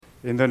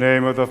In the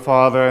name of the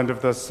Father, and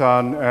of the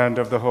Son, and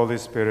of the Holy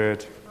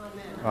Spirit.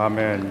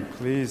 Amen. Amen.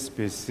 Please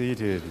be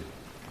seated.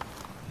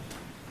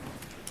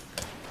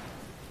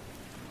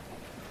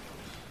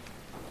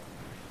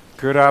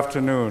 Good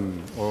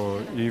afternoon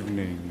or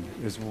evening.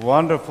 It's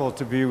wonderful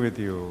to be with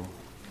you.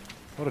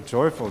 What a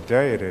joyful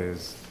day it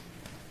is.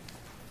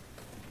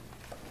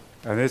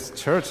 And this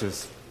church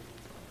is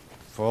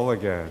full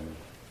again.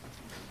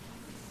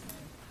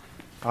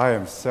 I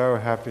am so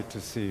happy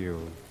to see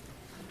you.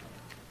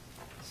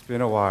 It's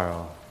been a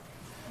while.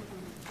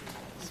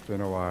 It's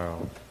been a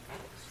while.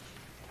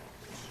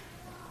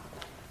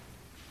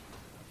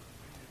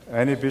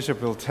 Any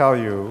bishop will tell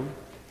you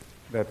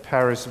that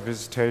parish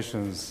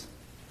visitations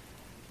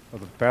are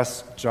the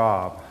best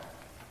job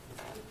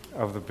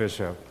of the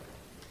bishop,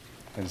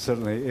 and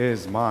certainly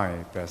is my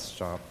best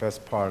job,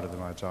 best part of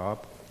my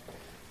job.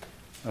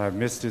 And I've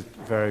missed it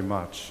very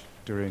much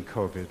during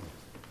COVID.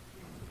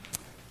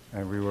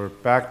 And we were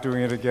back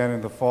doing it again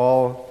in the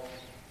fall,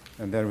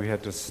 and then we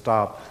had to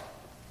stop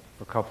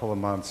for a couple of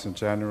months in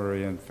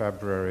January and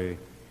February.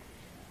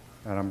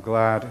 And I'm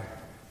glad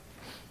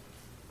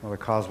Mother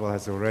Coswell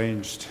has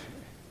arranged.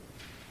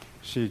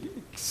 She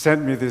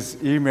sent me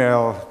this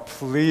email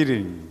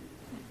pleading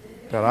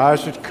that I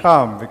should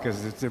come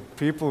because the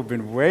people have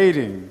been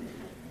waiting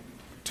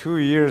 2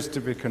 years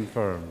to be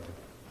confirmed.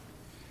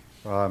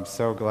 Well, I'm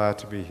so glad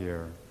to be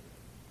here.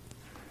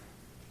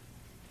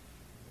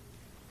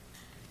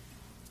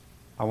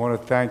 I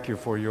want to thank you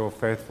for your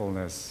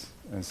faithfulness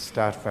and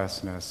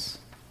steadfastness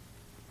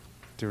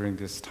during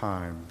this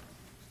time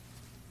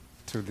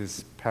to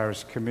this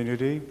parish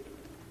community,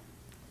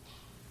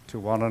 to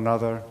one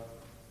another,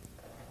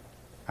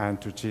 and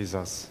to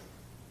Jesus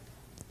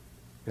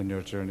in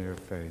your journey of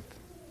faith.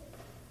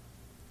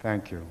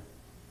 Thank you.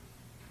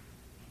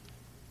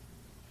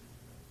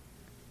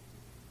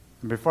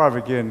 And before I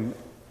begin,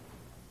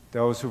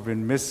 those who've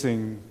been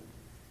missing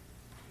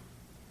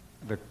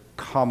the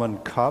common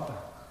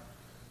cup,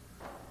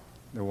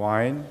 the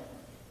wine,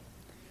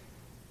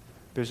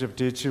 Bishop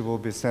Dici will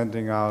be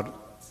sending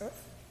out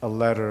a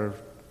letter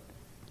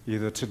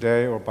either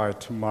today or by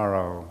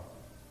tomorrow,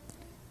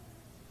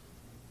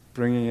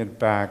 bringing it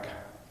back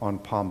on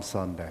Palm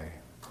Sunday.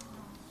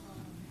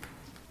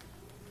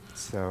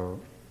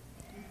 So,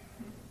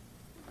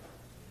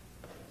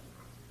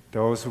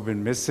 those who've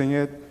been missing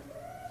it,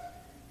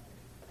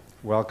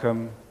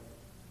 welcome.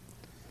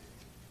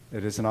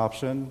 It is an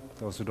option.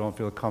 Those who don't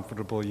feel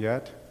comfortable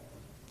yet,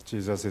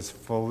 Jesus is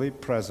fully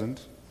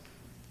present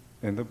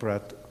in the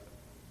bread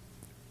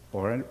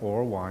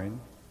or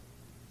wine.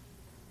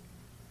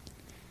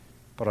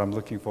 But I'm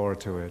looking forward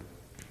to it.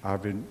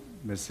 I've been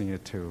missing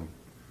it too.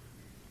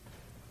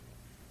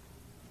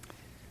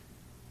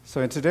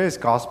 So in today's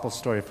gospel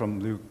story from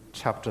Luke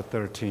chapter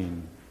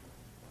 13,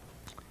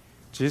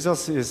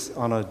 Jesus is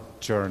on a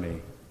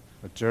journey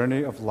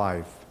of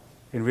life,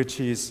 in which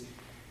he is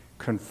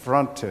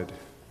confronted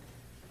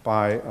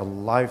by a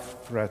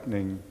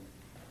life-threatening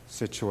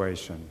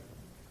situation.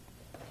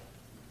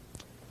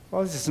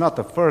 Well, this is not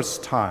the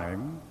first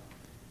time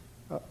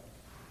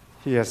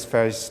he has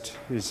faced,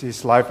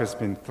 his life has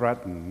been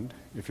threatened.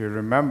 If you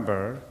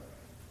remember,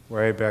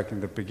 way back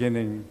in the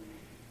beginning,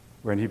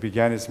 when he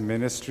began his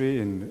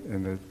ministry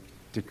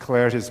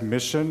declared his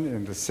mission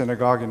in the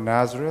synagogue in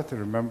Nazareth, you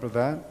remember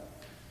that?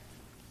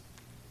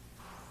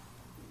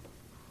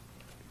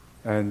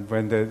 And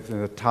when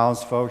the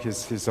townsfolk,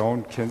 his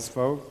own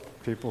kinsfolk,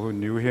 people who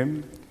knew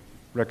him,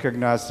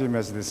 recognized him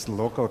as this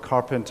local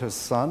carpenter's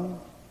son,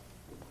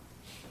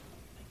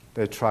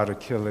 they tried to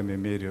kill him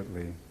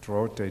immediately.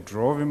 They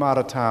drove him out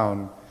of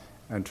town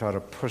and tried to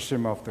push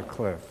him off the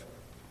cliff.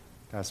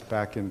 That's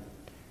back in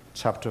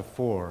chapter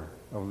 4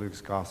 of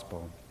Luke's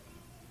Gospel.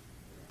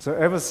 So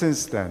ever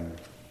since then,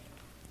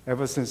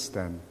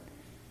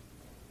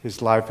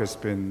 his life has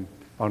been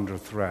under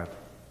threat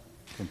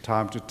from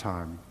time to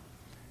time.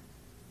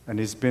 And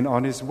he's been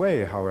on his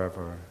way,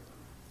 however,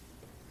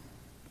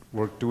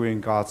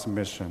 doing God's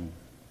mission.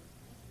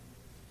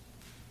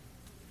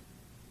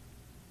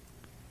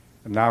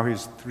 And now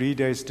he's 3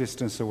 days'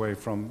 distance away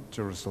from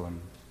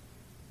Jerusalem,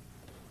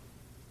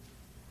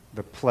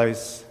 the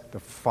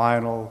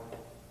final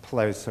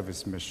place of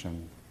his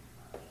mission.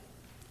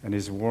 And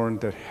he's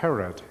warned that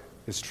Herod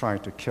is trying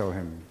to kill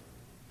him.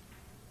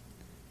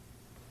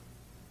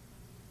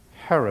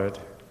 Herod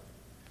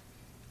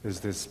is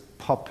this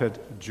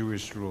puppet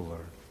Jewish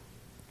ruler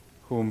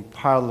whom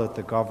Pilate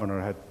the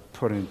governor had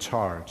put in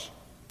charge.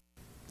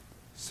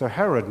 So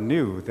Herod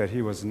knew that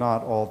he was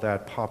not all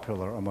that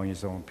popular among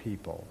his own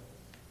people.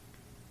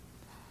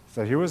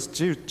 So here was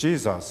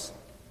Jesus,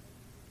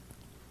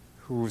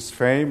 whose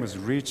fame was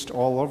reached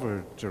all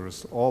over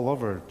Jerusalem, all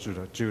over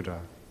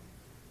Judah.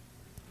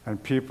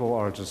 And people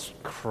are just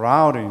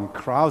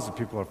crowds of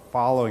people are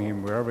following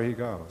him wherever he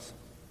goes.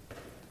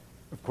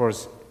 Of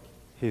course,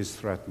 he's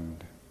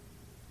threatened.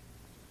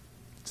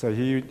 So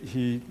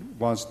he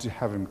wants to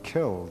have him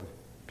killed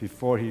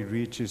before he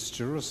reaches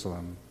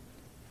Jerusalem,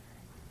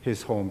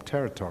 his home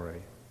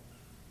territory.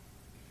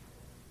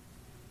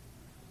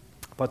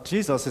 But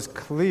Jesus is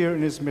clear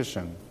in his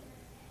mission,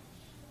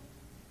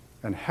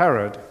 and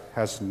Herod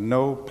has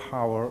no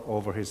power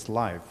over his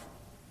life.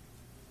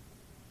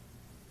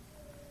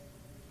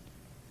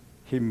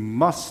 He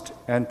must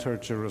enter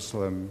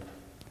Jerusalem,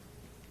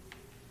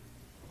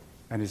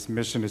 and his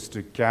mission is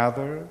to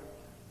gather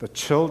the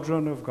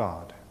children of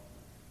God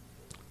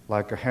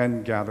like a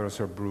hen gathers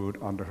her brood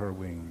under her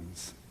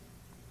wings.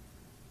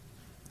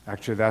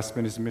 Actually, that's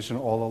been his mission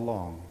all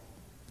along,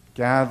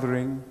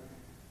 gathering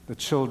the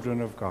children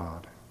of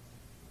God.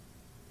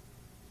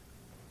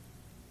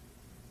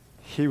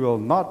 He will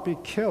not be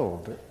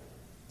killed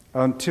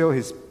until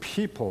his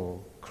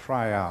people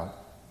cry out,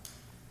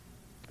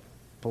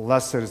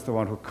 "Blessed is the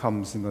one who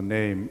comes in the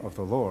name of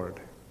the Lord,"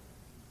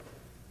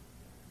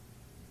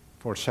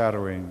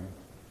 foreshadowing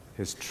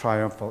his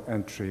triumphal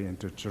entry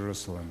into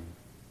Jerusalem,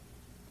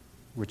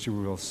 which we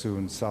will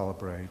soon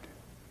celebrate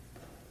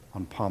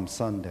on Palm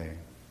Sunday.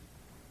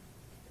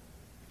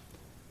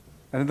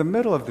 And in the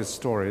middle of this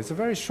story, it's a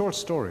very short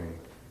story,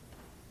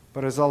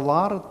 but there's a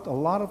lot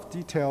of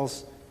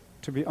details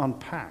to be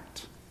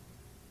unpacked.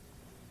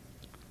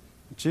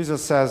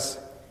 Jesus says,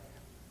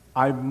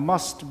 "I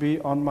must be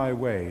on my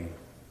way.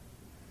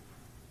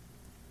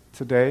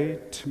 Today,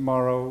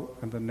 tomorrow,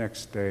 and the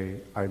next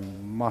day, I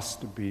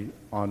must be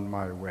on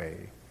my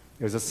way."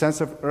 There's a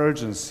sense of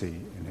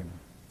urgency in him.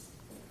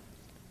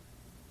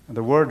 And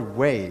the word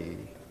 "way"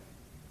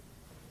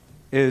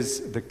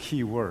 is the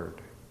key word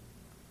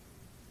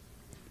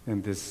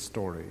in this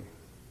story.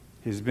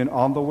 He's been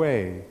on the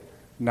way.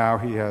 Now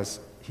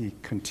he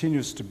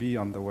continues to be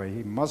on the way.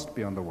 He must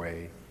be on the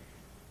way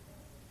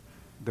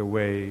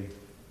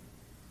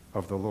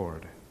of the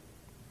Lord.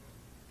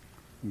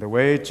 And the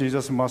way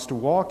Jesus must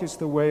walk is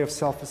the way of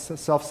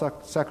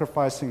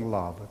self-sacrificing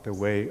love, the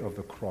way of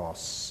the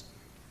cross.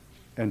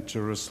 And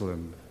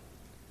Jerusalem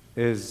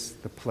is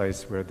the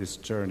place where this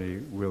journey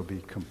will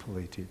be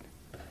completed.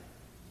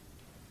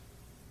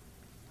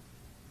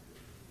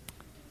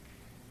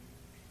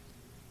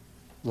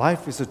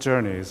 Life is a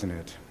journey, isn't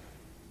it?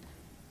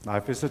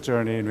 Life is a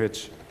journey in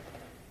which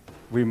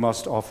we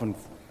must often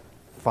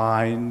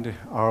find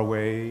our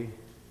way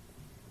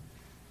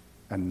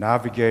and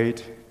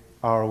navigate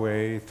our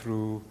way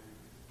through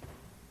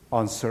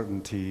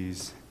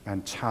uncertainties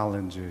and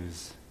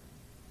challenges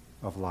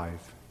of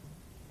life.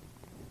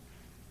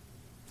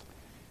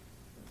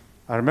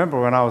 I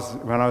remember when I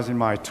was in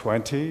my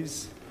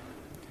 20s,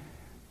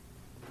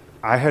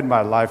 I had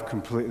my life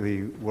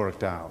completely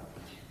worked out.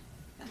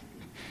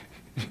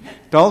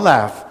 Don't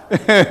laugh.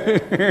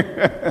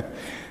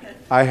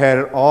 I had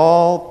it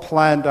all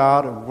planned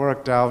out and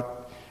worked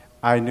out.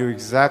 I knew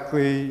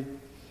exactly,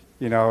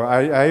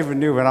 I even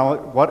knew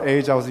what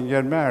age I was going to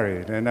get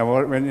married, and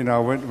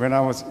when I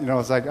was,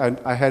 it's like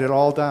I had it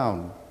all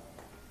down.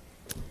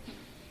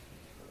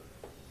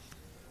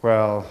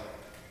 Well,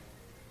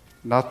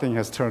 nothing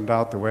has turned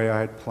out the way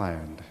I had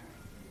planned.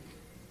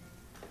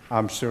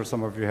 I'm sure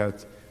some of you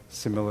had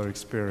similar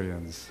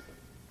experience.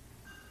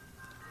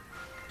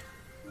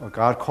 Well,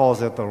 God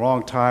calls at the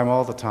wrong time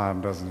all the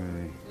time, doesn't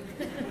he?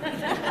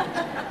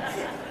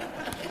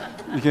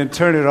 You can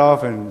turn it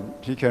off and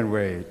he can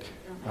wait.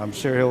 I'm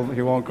sure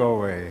he won't go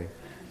away.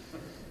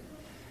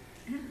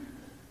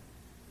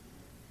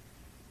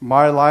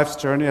 My life's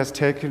journey has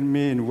taken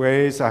me in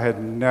ways I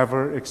had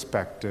never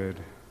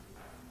expected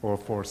or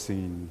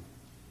foreseen.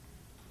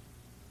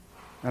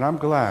 And I'm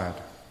glad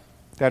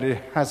that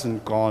it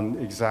hasn't gone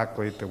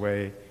exactly the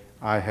way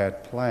I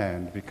had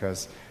planned,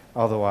 because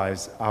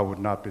otherwise I would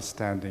not be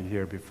standing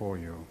here before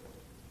you.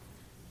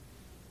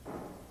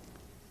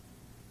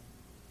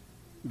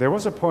 There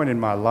was a point in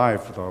my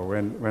life, though,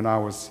 when I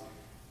was,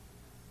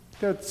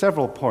 there are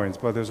several points,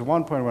 but there's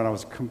one point when I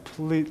was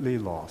completely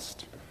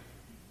lost.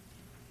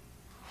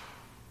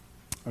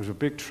 There was a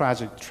big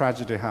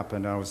tragedy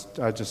happened, and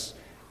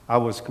I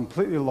was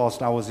completely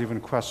lost. I was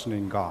even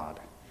questioning God.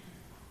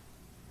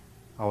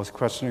 I was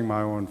questioning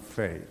my own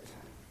faith.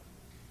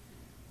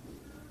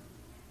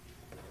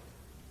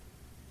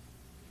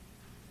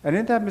 And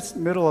in that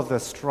middle of the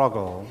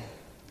struggle,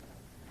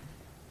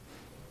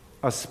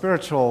 a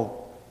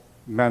spiritual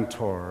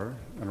mentor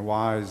and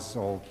wise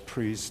old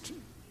priest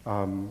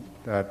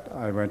that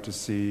I went to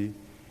see,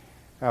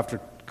 after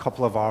a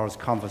couple of hours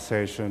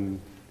conversation,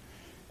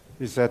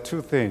 he said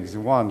two things.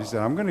 One, he said,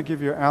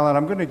 Alan,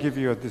 I'm going to give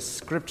you this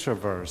scripture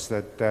verse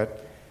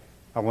that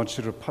I want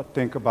you to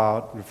think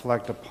about,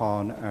 reflect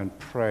upon, and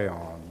pray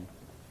on.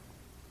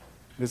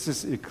 This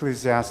is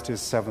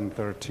Ecclesiastes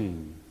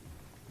 7:13.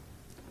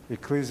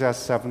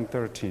 Ecclesiastes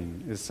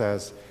 7:13. It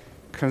says,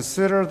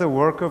 "Consider the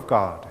work of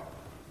God.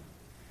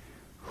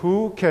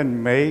 Who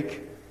can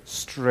make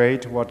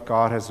straight what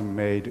God has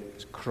made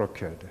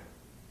crooked?"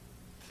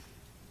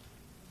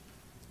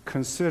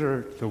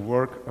 Consider the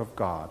work of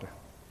God.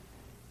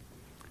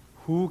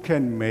 Who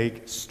can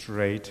make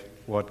straight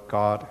what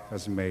God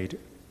has made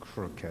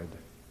crooked?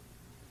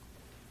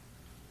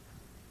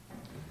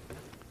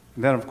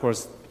 And then, of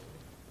course,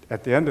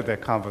 at the end of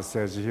that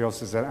conversation, he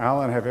also said,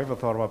 "Alan, have you ever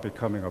thought about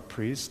becoming a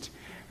priest?"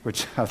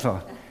 Which I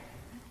thought,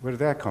 Where did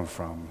that come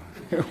from?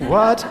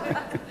 What?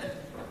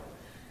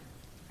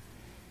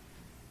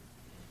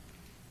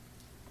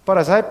 But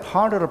as I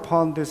pondered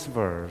upon this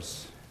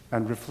verse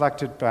and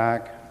reflected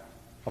back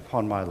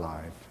upon my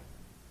life,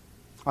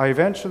 I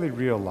eventually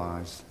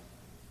realized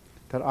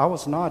that I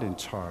was not in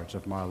charge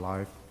of my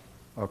life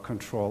or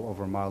control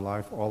over my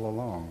life all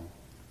along,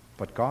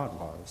 but God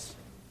was.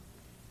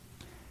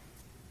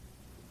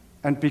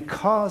 And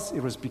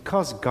it was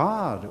because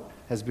God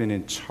has been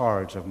in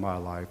charge of my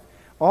life,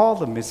 all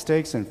the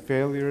mistakes and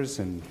failures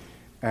and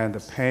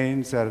the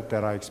pains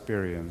that I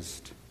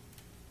experienced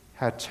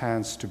had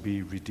chance to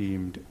be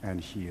redeemed and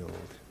healed.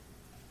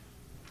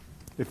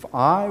 If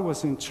I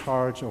was in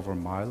charge over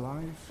my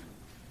life,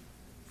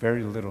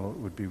 very little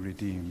would be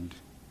redeemed,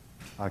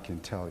 I can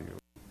tell you.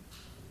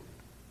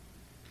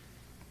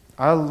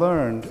 I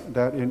learned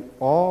that in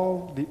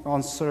all the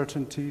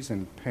uncertainties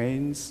and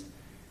pains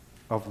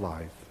of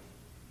life,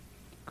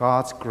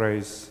 God's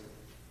grace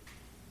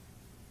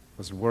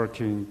was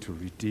working to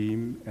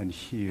redeem and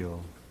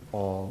heal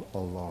all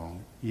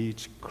along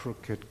each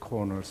crooked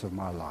corners of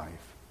my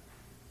life.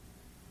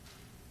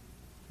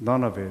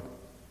 None of it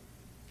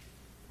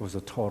was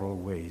a total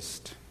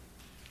waste,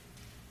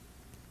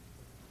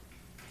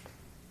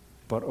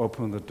 but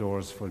opened the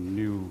doors for a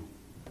new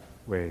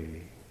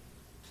way,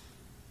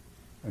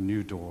 a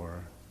new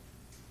door,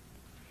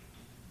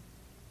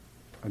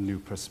 a new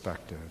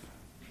perspective.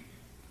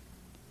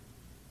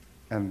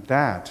 And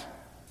that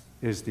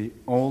is the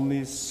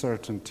only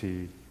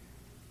certainty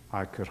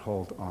I could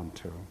hold on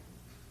to.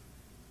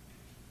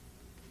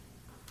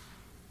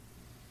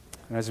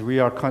 As we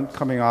are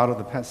coming out of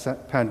the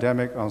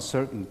pandemic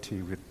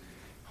uncertainty with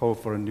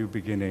hope for a new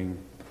beginning,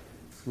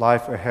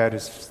 life ahead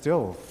is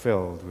still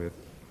filled with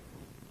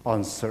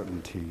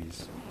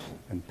uncertainties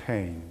and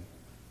pain.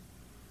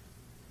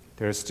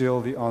 There's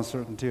still the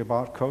uncertainty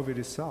about COVID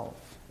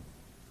itself,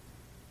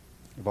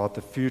 about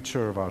the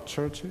future of our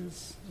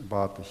churches,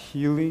 about the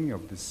healing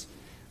of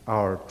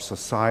our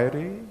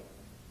society,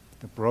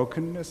 the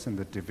brokenness and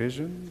the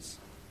divisions,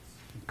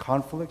 and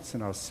conflicts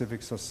in our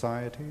civic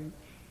society,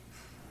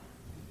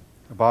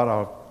 about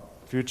our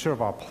future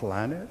of our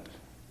planet.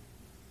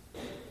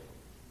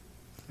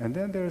 And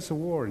then there's a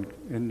war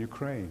in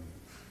Ukraine.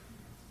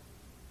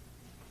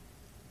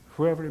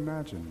 Whoever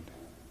imagined?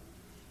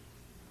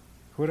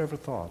 Who'd ever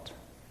thought?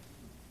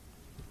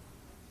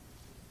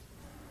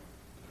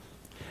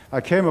 I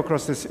came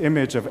across this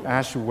image of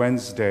Ash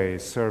Wednesday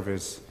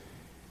service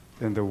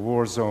in the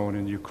war zone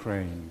in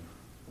Ukraine.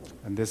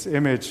 And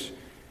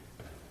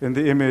in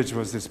the image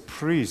was this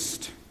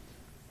priest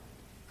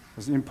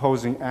was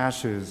imposing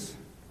ashes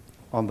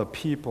on the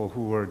people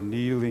who were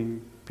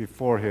kneeling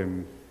before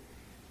him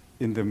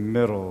in the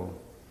middle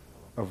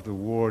of the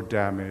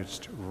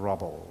war-damaged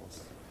rubble.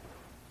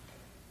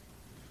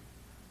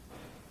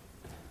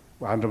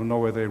 I don't know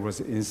whether it was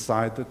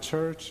inside the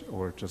church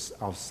or just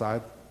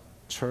outside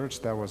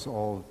church that was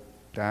all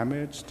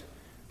damaged,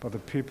 but the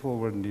people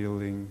were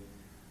kneeling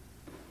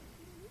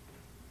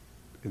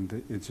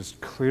it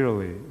just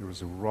clearly, there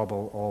was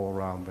rubble all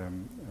around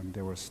them, and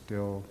they were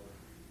still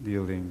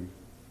kneeling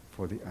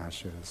for the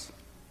ashes.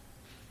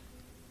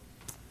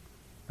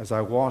 As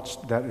I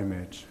watched that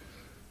image,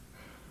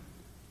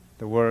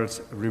 the words,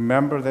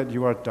 "Remember that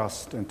you are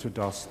dust, and to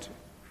dust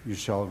you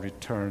shall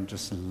return,"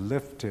 just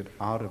lifted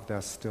out of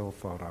that still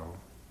photo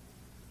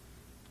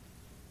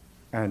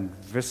and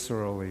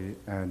viscerally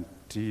and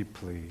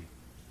deeply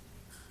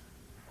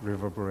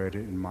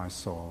reverberated in my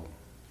soul.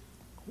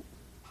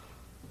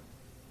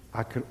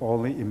 I could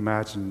only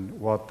imagine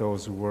what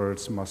those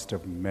words must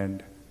have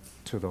meant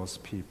to those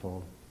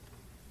people.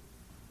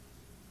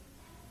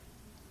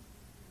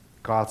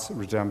 God's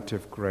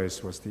redemptive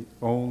grace was the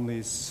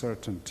only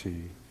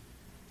certainty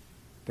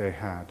they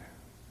had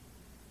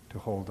to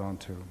hold on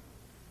to. And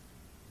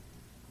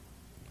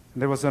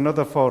there was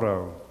another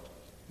photo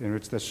in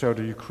which they showed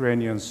the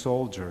Ukrainian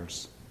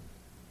soldiers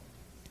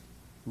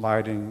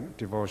lighting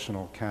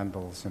devotional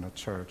candles in a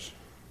church.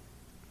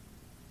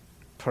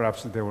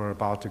 Perhaps they were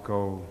about to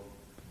go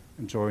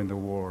and join the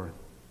war.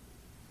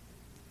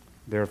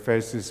 Their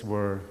faces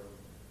were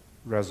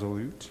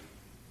resolute.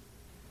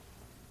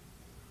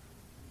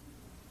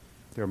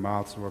 Their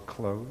mouths were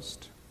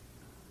closed.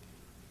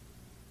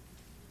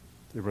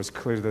 It was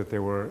clear that they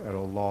were at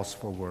a loss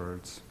for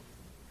words.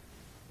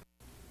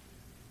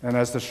 And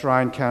as the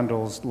shrine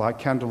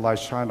candlelight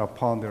shined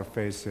upon their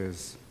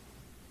faces,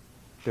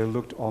 they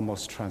looked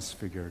almost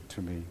transfigured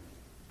to me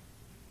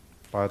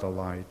by the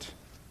light.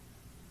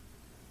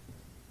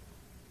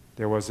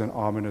 There was an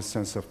ominous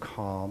sense of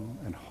calm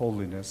and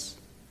holiness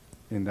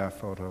in that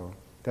photo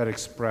that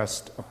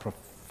expressed a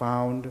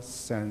profound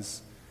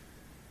sense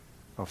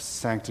of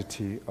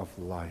sanctity of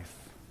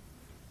life,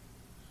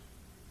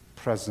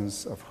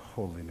 presence of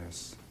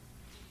holiness.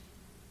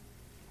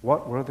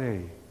 What were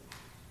they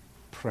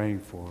praying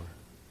for?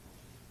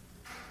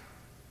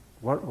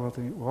 What was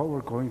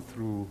going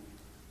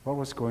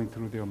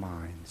through their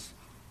minds?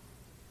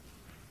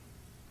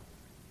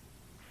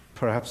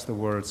 Perhaps the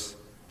words,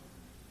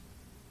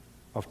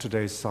 of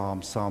today's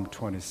psalm, Psalm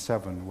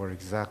 27, were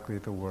exactly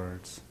the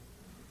words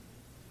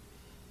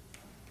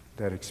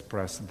that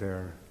express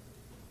their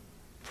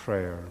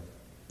prayer.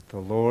 The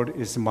Lord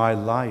is my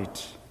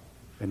light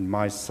and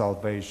my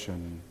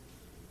salvation.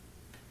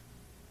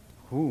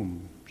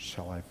 Whom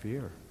shall I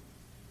fear?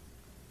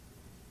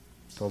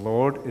 The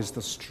Lord is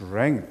the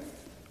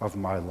strength of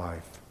my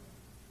life.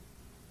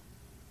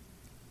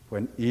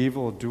 When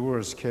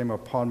evildoers came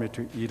upon me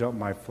to eat up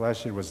my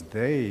flesh, it was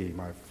they,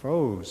 my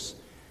foes,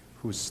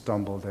 who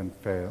stumbled and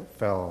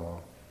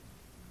fell.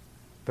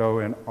 Though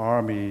an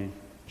army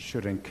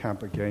should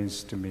encamp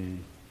against me,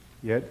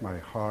 yet my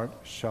heart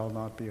shall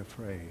not be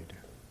afraid.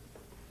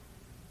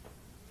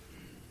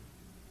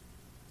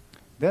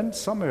 Then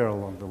somewhere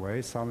along the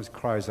way, psalmist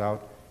cries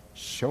out,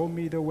 "Show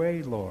me the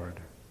way,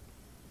 Lord."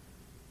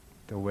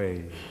 The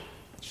way.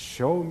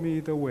 Show me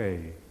the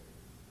way.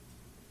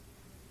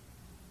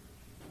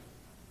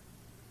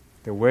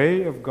 The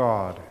way of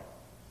God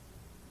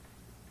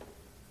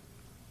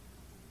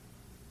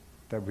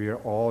that we are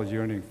all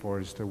yearning for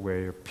is the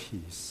way of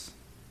peace,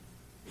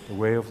 the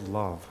way of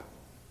love,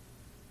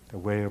 the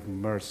way of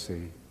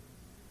mercy,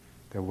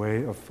 the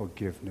way of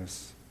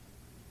forgiveness,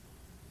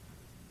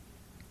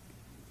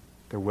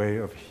 the way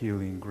of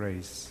healing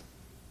grace.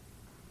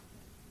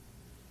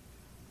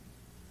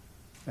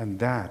 And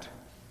that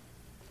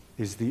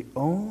is the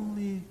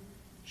only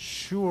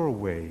sure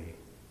way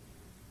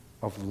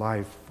of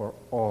life for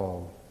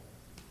all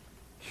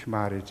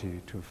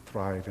humanity to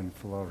thrive and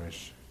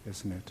flourish,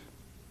 isn't it?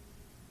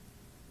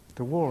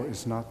 The war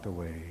is not the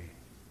way.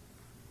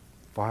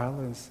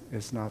 Violence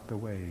is not the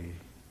way.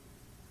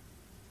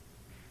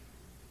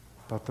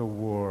 But the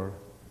war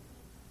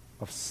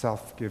of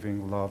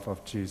self-giving love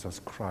of Jesus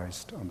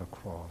Christ on the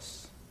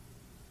cross.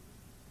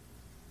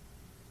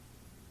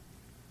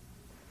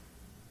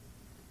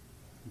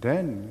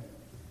 Then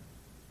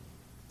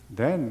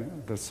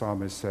the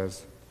psalmist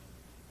says,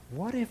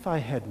 what if I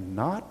had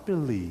not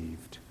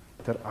believed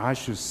that I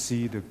should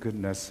see the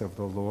goodness of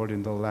the Lord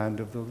in the land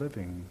of the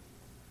living?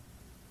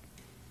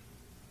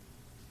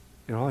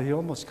 You know, he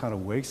almost kind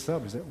of wakes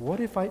up and says, what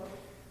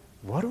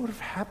would have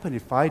happened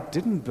if I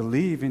didn't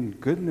believe in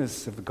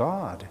goodness of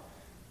God,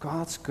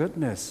 God's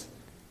goodness?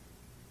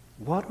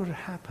 What would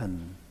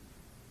happen?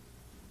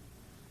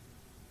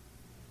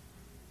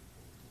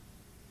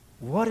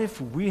 What if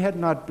we had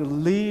not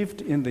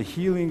believed in the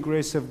healing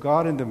grace of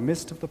God in the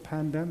midst of the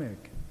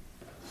pandemic?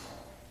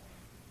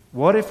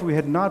 What if we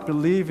had not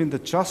believed in the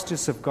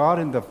justice of God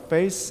in the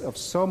face of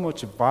so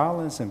much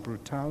violence and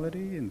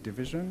brutality and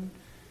division?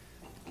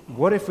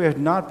 What if we had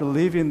not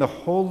believed in the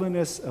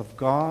holiness of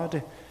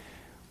God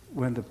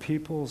when the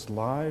people's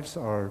lives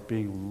are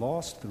being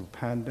lost through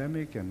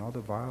pandemic and other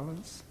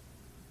violence?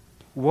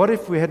 What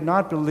if we had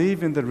not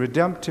believed in the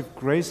redemptive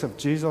grace of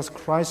Jesus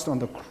Christ on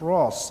the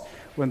cross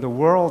when the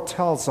world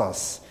tells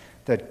us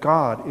that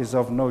God is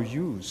of no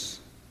use?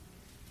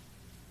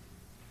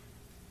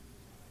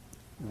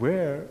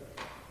 Where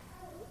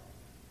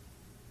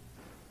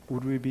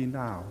would we be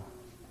now?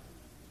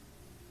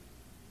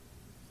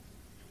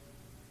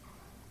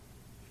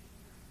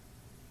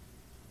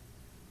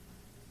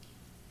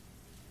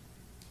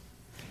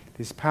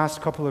 These past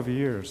couple of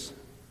years,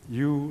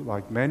 you,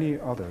 like many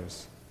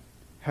others,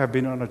 have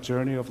been on a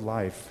journey of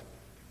life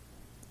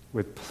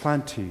with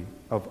plenty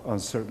of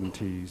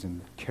uncertainties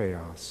and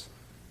chaos.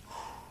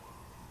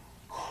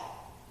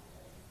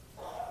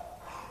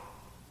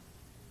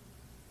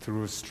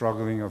 Through a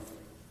struggling of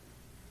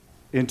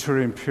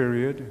interim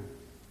period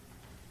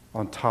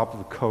on top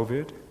of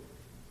COVID,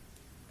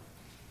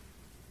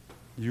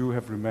 you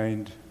have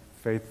remained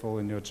faithful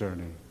in your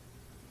journey,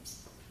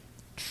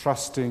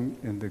 trusting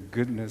in the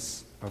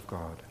goodness of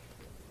God,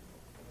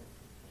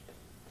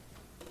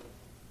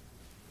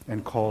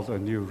 and called a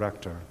new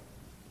rector.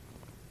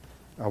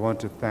 I want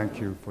to thank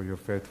you for your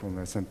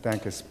faithfulness and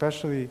thank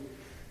especially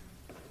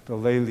the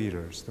lay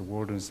leaders, the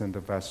wardens and the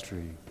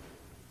vestry,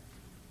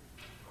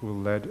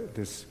 who led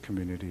this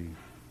community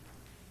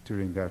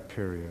during that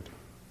period.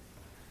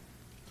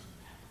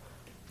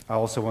 I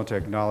also want to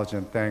acknowledge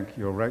and thank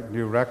your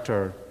new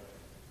rector,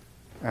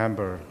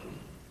 Amber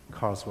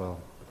Carswell,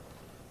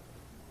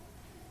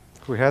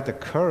 who had the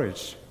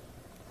courage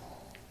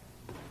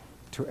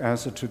to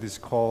answer to this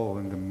call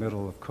in the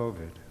middle of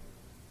COVID.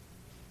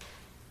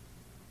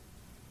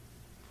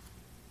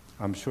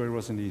 I'm sure it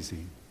wasn't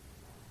easy.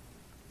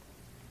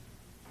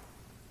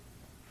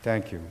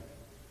 Thank you.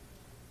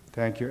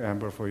 Thank you,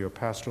 Amber, for your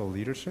pastoral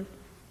leadership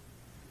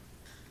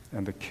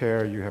and the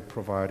care you have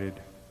provided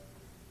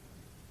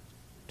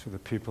to the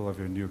people of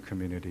your new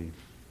community.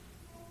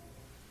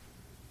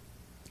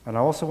 And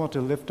I also want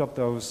to lift up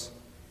those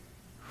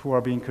who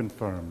are being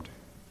confirmed,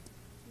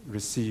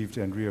 received,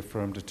 and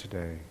reaffirmed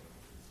today.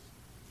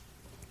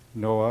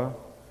 Noah,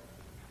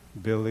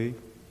 Billy,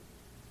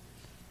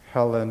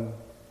 Helen,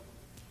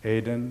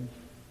 Aiden,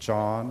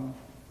 John,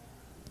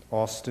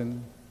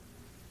 Austin,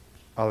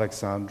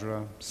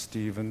 Alexandra,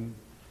 Stephen,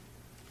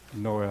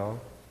 Noel,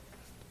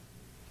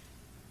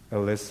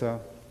 Alyssa,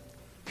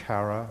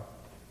 Kara,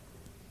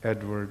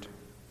 Edward,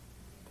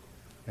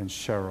 and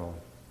Cheryl.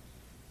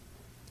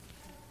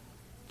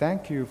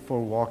 Thank you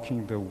for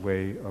walking the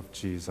way of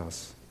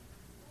Jesus,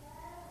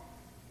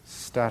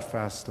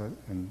 steadfastly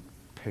and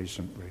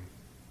patiently,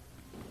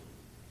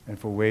 and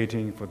for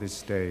waiting for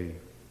this day.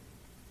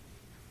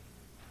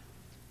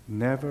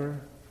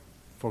 Never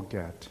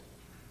forget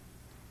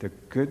the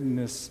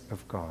goodness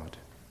of God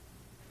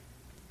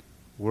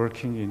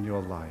working in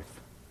your life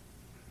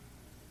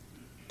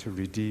to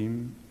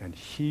redeem and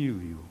heal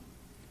you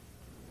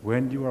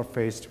when you are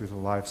faced with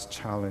life's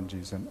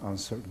challenges and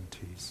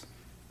uncertainties.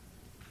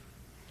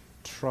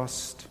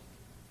 Trust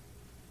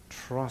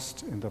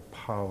in the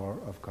power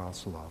of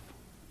God's love.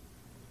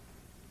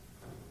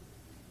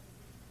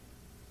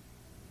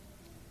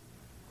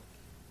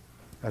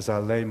 As I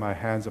lay my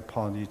hands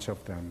upon each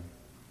of them,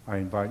 I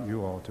invite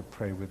you all to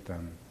pray with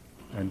them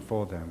and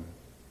for the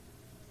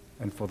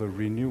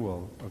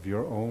renewal of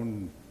your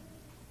own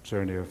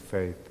journey of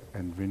faith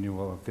and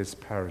renewal of this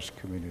parish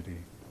community.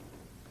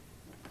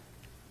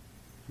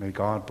 May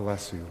God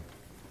bless you.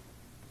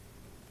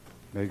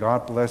 May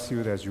God bless you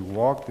as you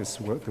walk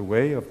the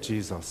way of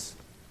Jesus,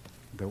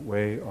 the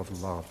way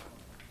of love,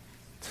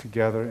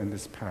 together in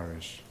this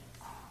parish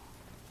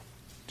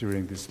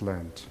during this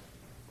Lent,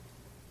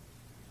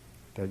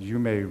 that you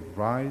may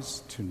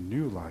rise to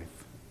new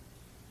life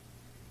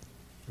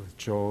with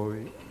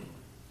joy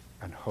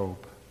and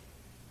hope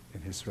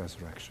in his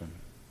resurrection.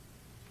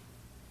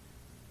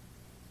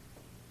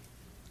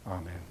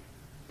 Amen.